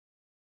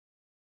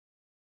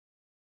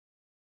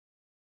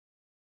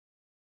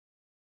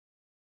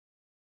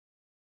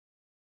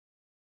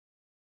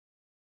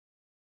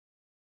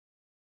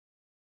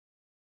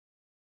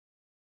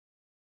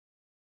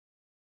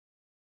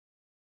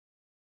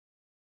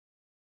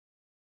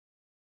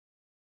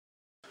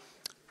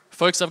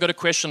Folks, I've got a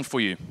question for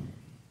you.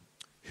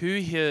 Who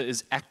here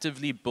is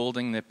actively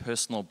building their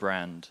personal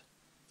brand?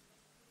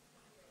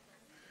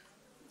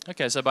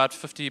 Okay, so about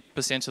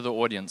 50% of the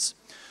audience.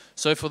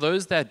 So for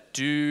those that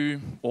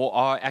do or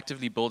are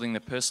actively building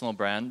their personal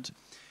brand,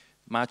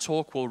 my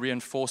talk will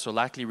reinforce or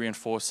likely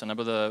reinforce a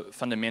number of the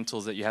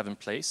fundamentals that you have in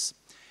place.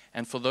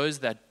 And for those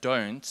that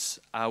don't,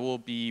 I will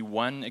be,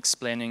 one,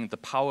 explaining the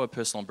power of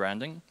personal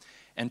branding,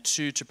 and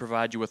two, to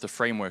provide you with a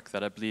framework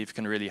that I believe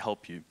can really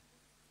help you.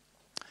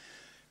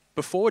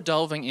 Before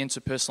delving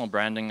into personal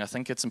branding, I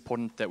think it's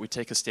important that we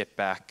take a step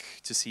back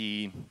to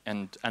see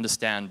and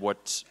understand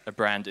what a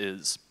brand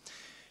is.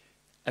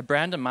 A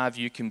brand, in my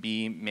view, can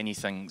be many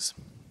things.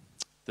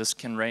 This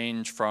can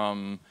range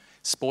from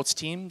sports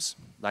teams,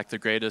 like the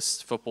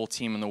greatest football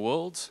team in the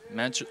world.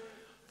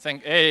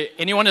 Hey,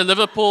 anyone a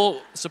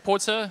Liverpool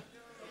supporter?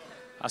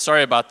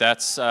 Sorry about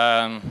that.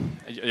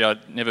 Yeah,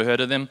 never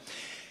heard of them.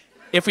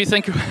 If you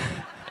think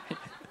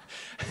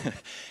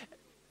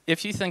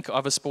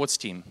of a sports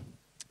team,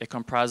 it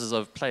comprises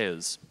of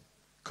players,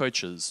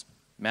 coaches,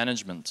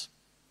 management,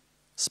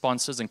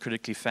 sponsors, and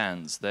critically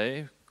fans.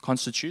 They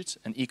constitute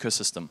an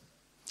ecosystem.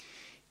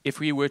 If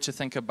we were to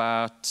think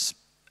about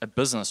a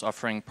business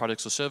offering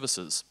products or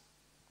services,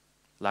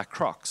 like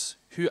Crocs,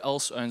 who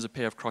else owns a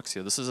pair of Crocs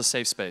here? This is a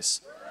safe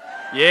space.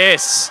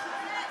 Yes.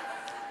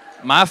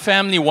 My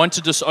family want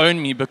to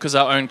disown me because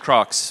I own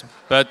Crocs,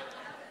 but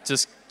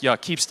just, yeah,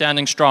 keep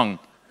standing strong.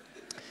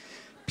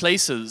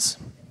 Places,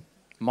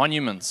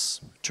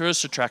 monuments,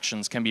 tourist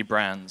attractions can be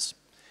brands.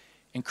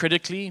 And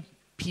critically,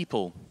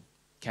 people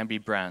can be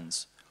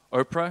brands.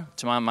 Oprah,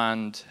 to my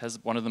mind,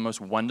 has one of the most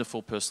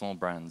wonderful personal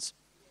brands.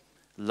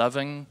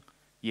 Loving,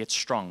 yet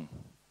strong.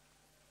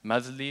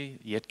 Motherly,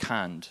 yet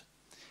kind.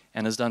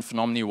 And has done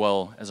phenomenally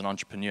well as an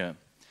entrepreneur.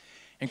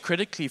 And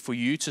critically, for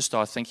you to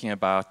start thinking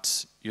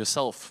about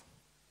yourself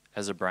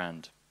as a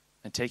brand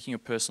and taking your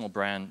personal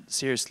brand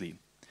seriously.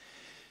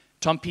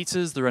 Tom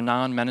Peters, the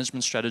renowned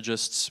management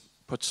strategist,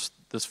 puts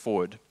this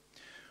forward.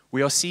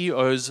 We are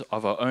CEOs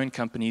of our own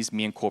companies,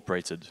 Me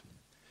Incorporated.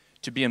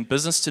 To be in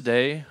business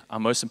today,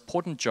 our most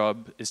important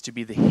job is to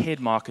be the head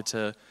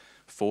marketer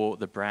for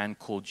the brand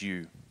called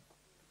you.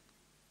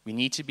 We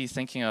need to be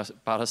thinking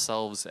about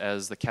ourselves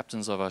as the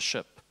captains of our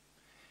ship.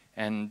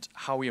 And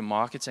how we are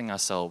marketing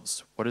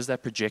ourselves. What is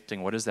that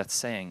projecting? What is that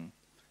saying?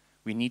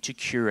 We need to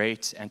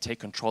curate and take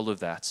control of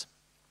that.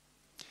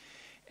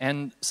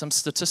 And some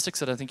statistics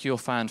that I think you'll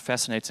find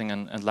fascinating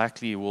and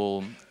likely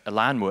will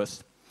align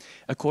with.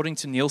 According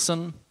to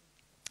Nielsen,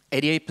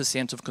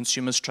 88% of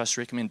consumers trust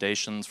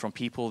recommendations from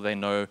people they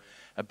know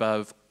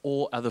above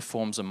all other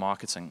forms of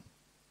marketing.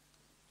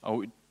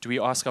 Do we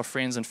ask our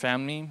friends and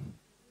family?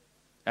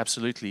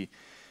 Absolutely.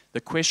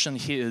 The question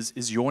here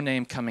is your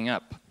name coming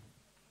up?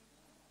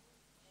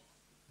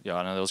 Yeah,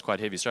 I know that was quite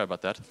heavy. Sorry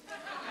about that.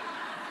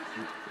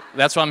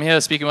 That's why I'm here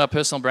speaking about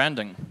personal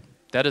branding.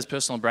 That is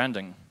personal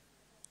branding.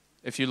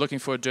 If you're looking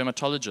for a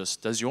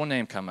dermatologist, does your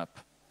name come up?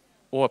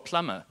 Or a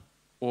plumber?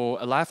 Or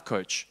a life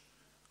coach?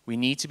 We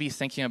need to be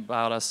thinking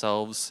about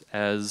ourselves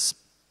as,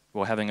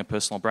 well, having a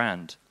personal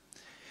brand.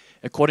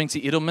 According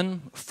to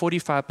Edelman,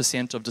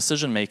 45% of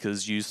decision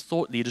makers use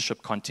thought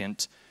leadership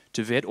content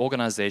to vet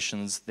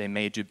organizations they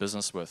may do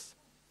business with.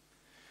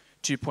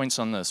 2 points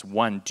on this.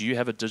 1, do you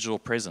have a digital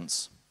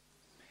presence?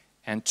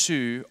 And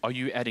 2, are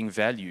you adding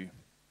value?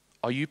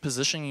 Are you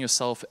positioning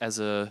yourself as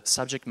a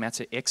subject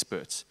matter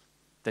expert,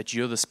 that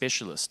you're the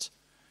specialist?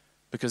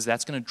 Because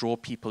that's going to draw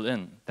people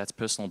in. That's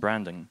personal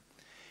branding.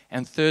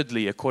 And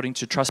thirdly, according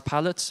to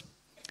Trustpilot,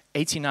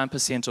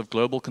 89% of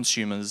global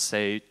consumers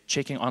say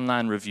checking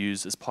online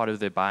reviews is part of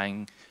their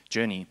buying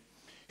journey.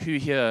 Who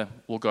here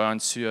will go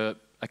onto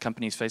a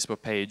company's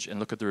Facebook page and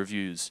look at the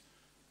reviews?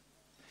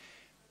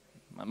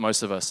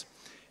 Most of us.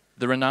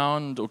 The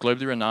renowned or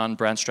globally renowned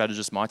brand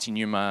strategist Martin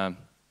Neumann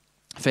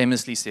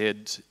famously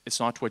said, it's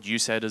not what you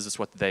said is, it's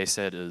what they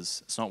said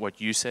is. It's not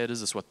what you said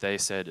is, it's what they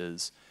said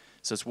is.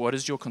 So it's what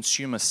is your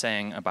consumer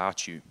saying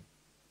about you?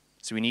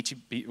 So we need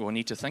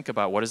to think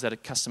about what is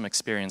that customer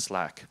experience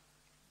like.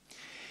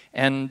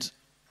 And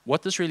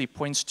what this really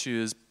points to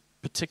is,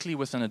 particularly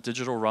within a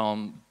digital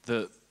realm,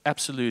 the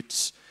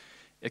absolute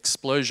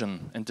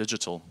explosion in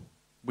digital.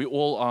 We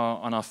all are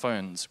on our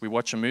phones. We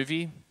watch a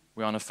movie,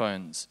 we're on our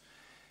phones.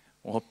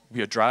 Well,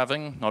 we are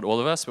driving, not all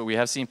of us, but we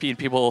have seen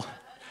people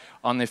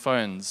on their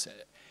phones.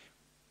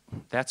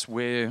 That's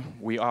where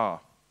we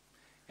are.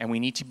 And we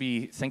need to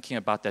be thinking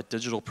about that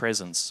digital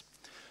presence.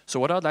 So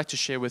what I'd like to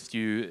share with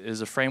you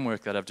is a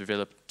framework that I've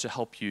developed to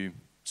help you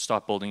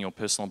start building your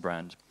personal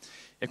brand.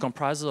 It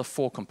comprises of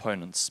 4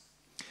 components.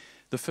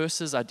 The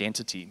first is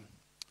identity.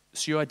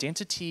 So your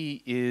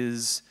identity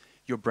is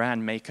your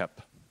brand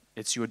makeup.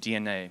 It's your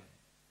DNA.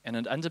 And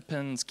it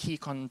underpins key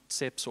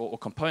concepts or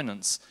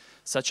components,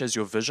 such as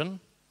your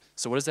vision.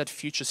 So what is that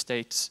future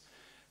state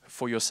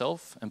for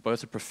yourself in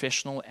both a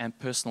professional and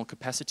personal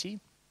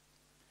capacity?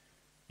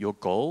 Your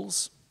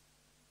goals.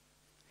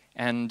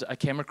 And I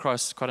came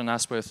across quite a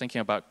nice way of thinking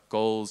about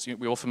goals.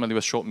 We're all familiar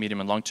with short, medium,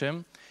 and long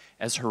term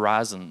as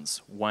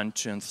horizons, 1,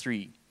 2, and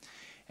 3.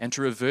 And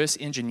to reverse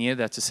engineer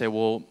that to say,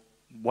 well,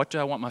 what do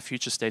I want my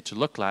future state to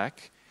look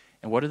like,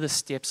 and what are the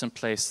steps in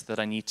place that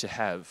I need to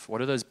have? What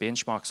do those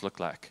benchmarks look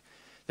like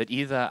that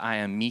either I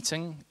am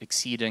meeting,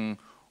 exceeding,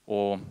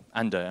 or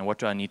under, and what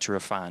do I need to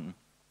refine?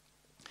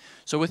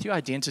 So with your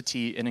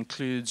identity, it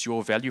includes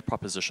your value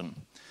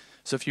proposition.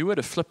 So if you were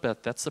to flip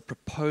that, that's the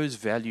proposed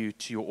value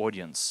to your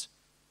audience.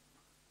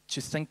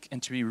 To think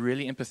and to be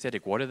really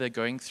empathetic. What are they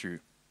going through?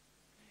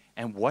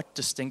 And what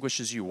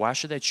distinguishes you? Why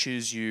should they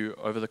choose you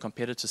over the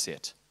competitor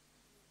set?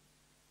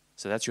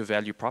 So that's your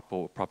value prop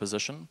or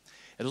proposition.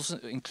 It also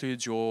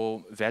includes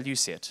your value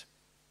set.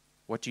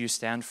 What do you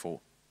stand for?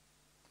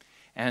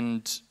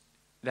 And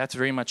that's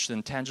very much the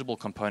intangible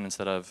components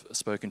that I've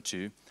spoken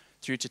to,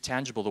 through to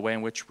tangible, the way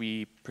in which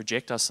we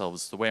project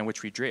ourselves, the way in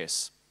which we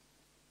dress,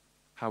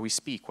 how we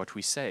speak, what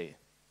we say,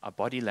 our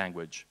body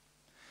language.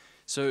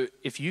 So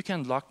if you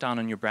can lock down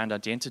on your brand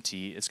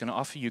identity, it's going to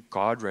offer you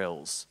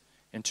guardrails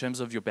in terms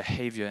of your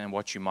behavior and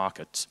what you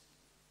market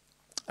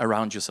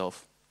around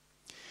yourself.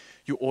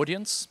 Your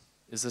audience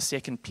is the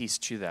second piece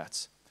to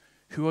that.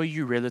 Who are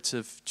you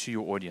relative to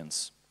your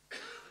audience?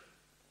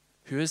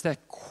 Who is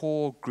that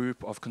core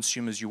group of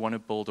consumers you want to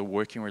build a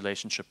working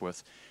relationship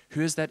with?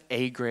 Who is that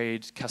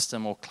A-grade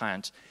customer or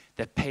client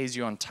that pays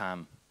you on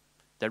time,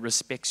 that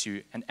respects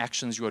you and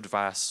actions your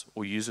advice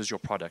or uses your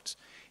product?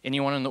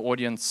 Anyone in the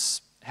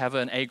audience have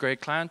an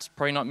A-grade client?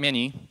 Probably not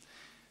many,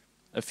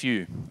 a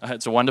few.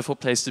 It's a wonderful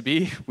place to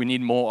be. We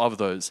need more of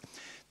those.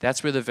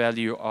 That's where the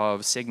value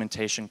of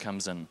segmentation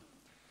comes in.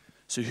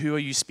 So who are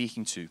you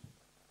speaking to?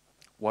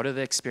 What are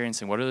they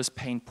experiencing? What are those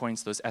pain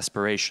points, those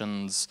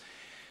aspirations,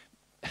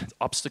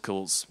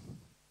 obstacles?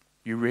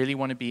 You really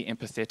want to be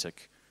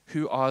empathetic.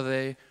 Who are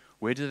they?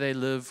 Where do they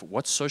live?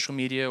 What social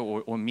media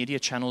or media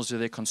channels do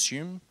they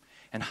consume?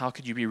 And how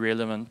could you be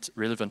relevant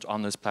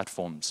on those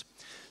platforms?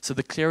 So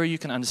the clearer you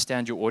can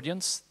understand your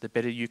audience, the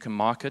better you can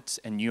market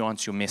and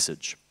nuance your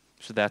message.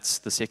 So that's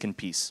the second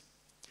piece.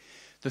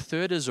 The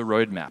third is a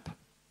roadmap.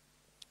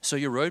 So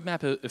your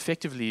roadmap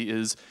effectively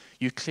is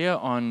you're clear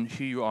on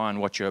who you are and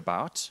what you're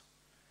about.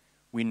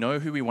 We know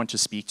who we want to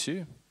speak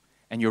to,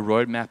 and your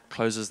roadmap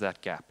closes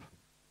that gap.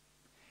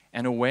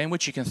 And a way in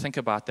which you can think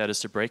about that is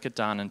to break it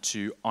down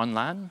into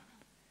online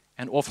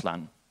and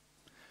offline.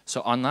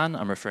 So online,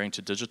 I'm referring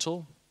to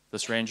digital.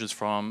 This ranges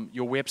from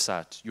your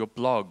website, your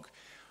blog,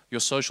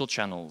 your social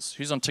channels.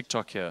 Who's on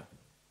TikTok here?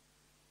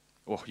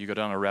 Oh, you go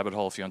down a rabbit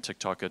hole if you're on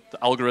TikTok. The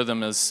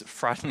algorithm is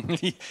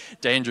frighteningly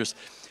dangerous.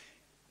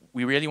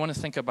 We really want to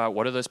think about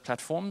what are those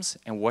platforms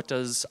and what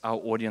does our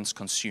audience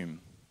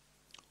consume.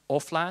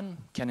 Offline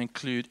can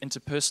include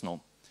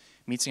interpersonal,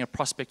 meeting a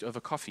prospect over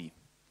coffee,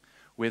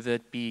 whether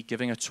it be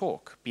giving a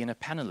talk, being a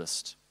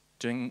panelist,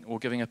 or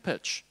giving a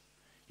pitch.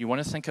 You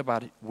want to think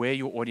about where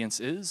your audience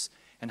is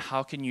and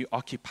how can you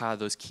occupy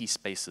those key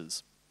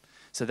spaces.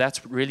 So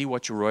that's really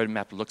what your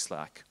roadmap looks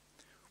like.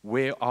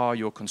 Where are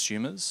your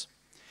consumers?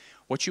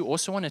 What you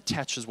also want to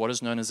attach is what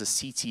is known as a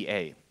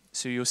CTA.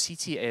 So your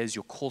CTA is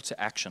your call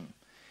to action.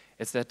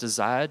 It's that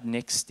desired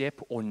next step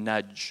or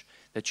nudge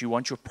that you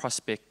want your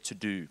prospect to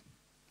do.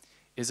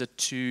 Is it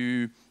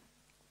to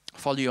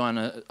follow you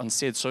on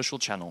said social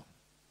channel?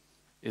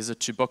 Is it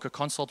to book a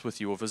consult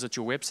with you or visit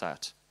your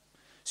website?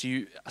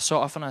 So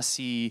often I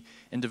see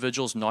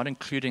individuals not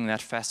including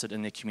that facet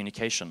in their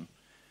communication.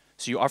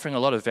 So you're offering a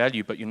lot of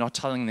value, but you're not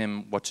telling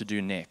them what to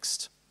do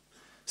next.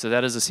 So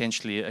that is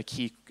essentially a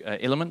key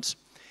element.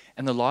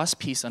 And the last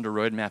piece under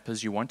roadmap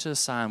is you want to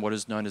assign what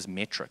is known as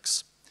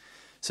metrics.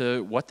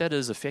 So what that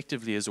is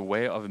effectively is a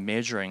way of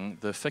measuring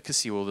the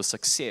efficacy or the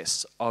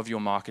success of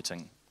your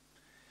marketing.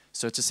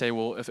 So to say,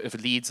 well,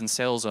 if leads and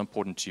sales are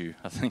important to you,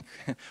 I think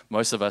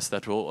most of us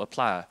that will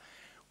apply.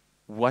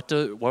 What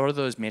are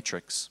those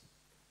metrics?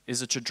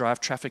 Is it to drive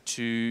traffic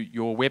to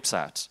your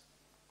website?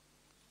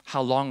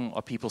 How long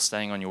are people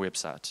staying on your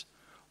website?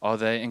 Are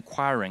they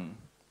inquiring?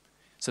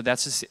 So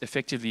that's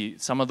effectively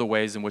some of the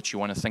ways in which you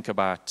want to think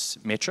about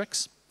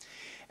metrics.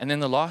 And then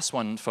the last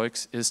one,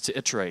 folks, is to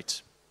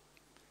iterate.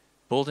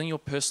 Building your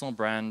personal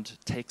brand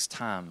takes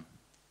time.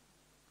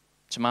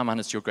 To my mind,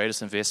 it's your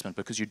greatest investment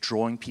because you're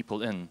drawing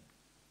people in.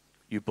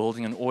 You're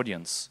building an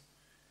audience.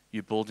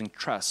 You're building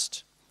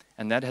trust.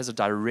 And that has a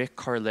direct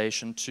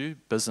correlation to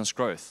business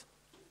growth.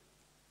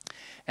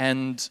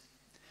 And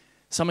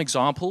some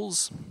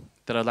examples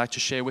that I'd like to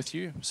share with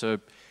you. So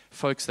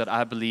folks that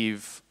I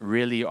believe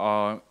really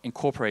are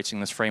incorporating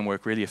this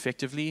framework really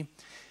effectively.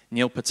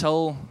 Neil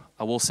Patel,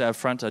 I will say up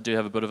front, I do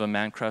have a bit of a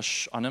man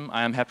crush on him.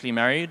 I am happily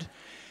married,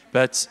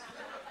 but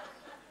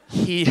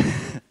he,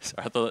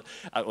 sorry, I thought,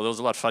 well, there was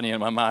a lot funnier in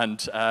my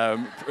mind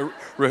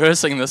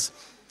rehearsing this.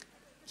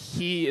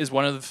 He is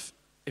one of,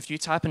 if you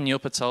type in Neil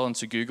Patel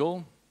into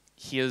Google,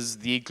 he is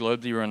the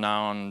globally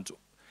renowned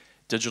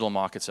digital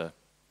marketer.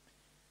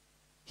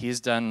 He has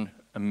done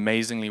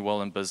amazingly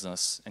well in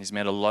business, and he's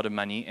made a lot of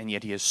money, and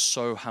yet he is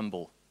so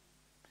humble.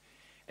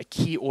 A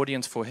key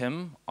audience for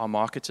him are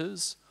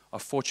marketers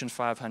of Fortune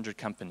 500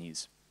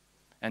 companies,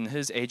 and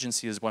his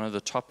agency is one of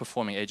the top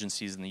performing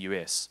agencies in the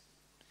US.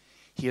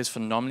 He is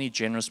phenomenally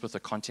generous with the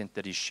content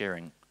that he's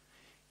sharing.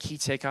 Key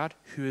takeout,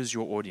 who is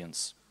your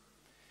audience?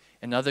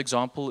 Another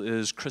example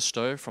is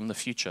Christo from the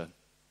future,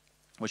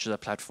 which is a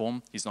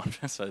platform. He's not,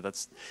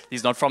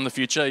 he's not from the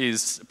future,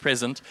 he's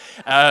present.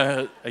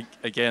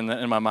 Again,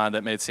 in my mind,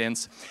 that made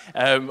sense.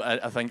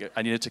 I think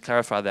I needed to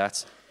clarify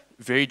that.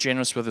 Very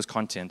generous with his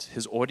content.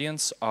 His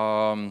audience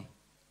are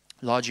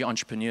largely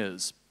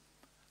entrepreneurs,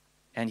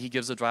 and he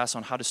gives advice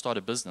on how to start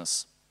a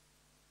business,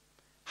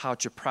 how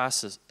to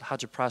price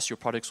your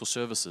products or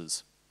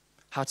services,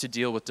 how to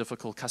deal with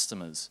difficult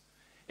customers.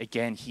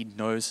 Again, he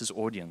knows his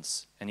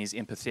audience, and he's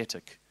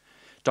empathetic.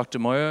 Dr.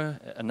 Moyo,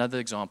 another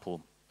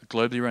example, a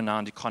globally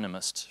renowned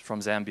economist from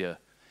Zambia.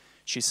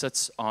 She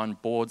sits on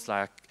boards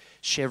like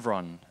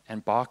Chevron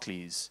and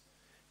Barclays.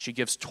 She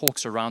gives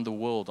talks around the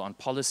world on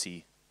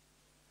policy.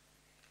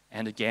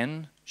 And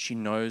again, she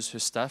knows her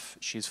stuff.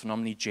 She's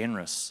phenomenally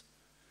generous.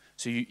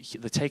 So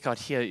the takeout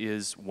here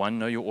is, one,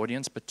 know your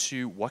audience, but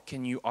two, what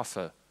can you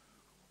offer?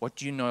 What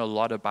do you know a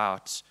lot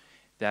about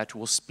that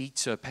will speak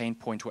to a pain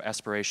point or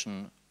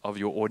aspiration of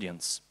your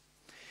audience?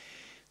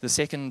 The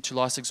second to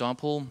last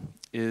example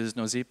is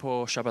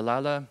Nozipho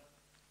Shabalala,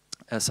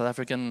 a South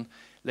African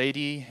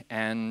lady,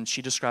 and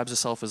she describes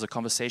herself as a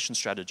conversation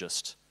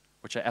strategist,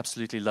 which I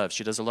absolutely love.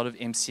 She does a lot of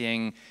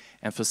emceeing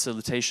and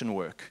facilitation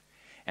work.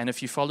 And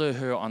if you follow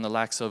her on the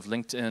likes of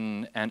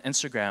LinkedIn and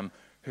Instagram,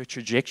 her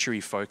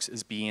trajectory, folks,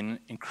 has been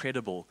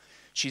incredible.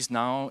 She's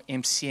now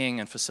emceeing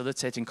and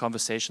facilitating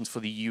conversations for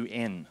the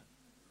UN.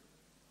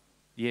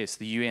 Yes,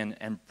 the UN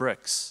and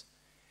BRICS.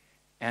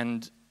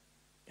 And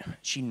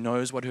she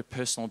knows what her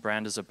personal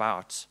brand is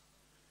about.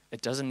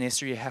 It doesn't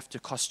necessarily have to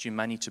cost you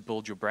money to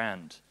build your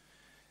brand.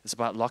 It's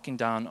about locking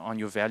down on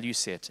your value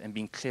set and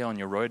being clear on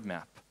your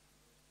roadmap.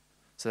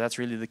 So that's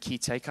really the key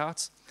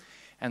takeouts.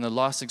 And the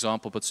last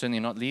example, but certainly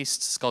not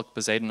least, Skalk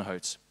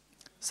Bezuidenhout,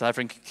 South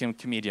African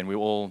comedian. We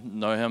all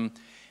know him.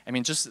 I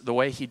mean, just the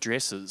way he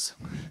dresses,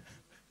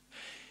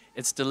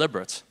 it's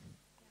deliberate.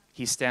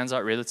 He stands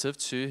out relative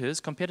to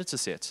his competitor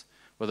set.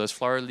 With those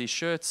florally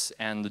shirts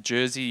and the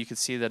jersey, you could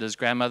see that his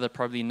grandmother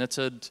probably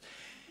knitted,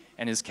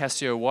 and his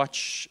Casio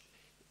watch,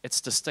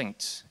 it's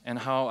distinct. And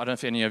how, I don't know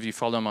if any of you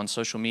follow him on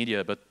social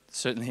media, but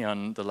certainly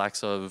on the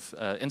likes of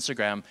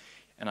Instagram,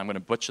 and I'm going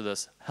to butcher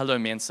this, hello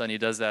Mensa, and he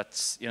does that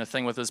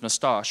thing with his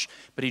mustache,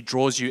 but he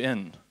draws you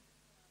in.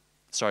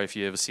 Sorry if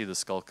you ever see the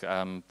Skulk,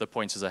 the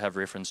pointers I have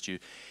referenced you.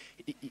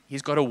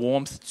 He's got a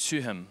warmth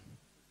to him.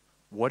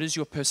 What is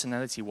your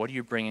personality? What are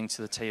you bringing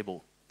to the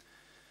table?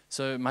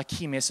 So my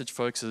key message,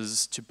 folks,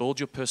 is to build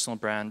your personal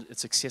brand.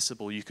 It's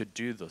accessible. You could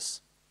do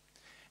this.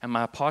 And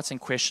my parting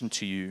question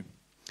to you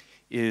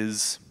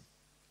is,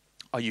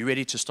 are you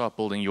ready to start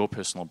building your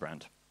personal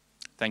brand?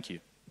 Thank you.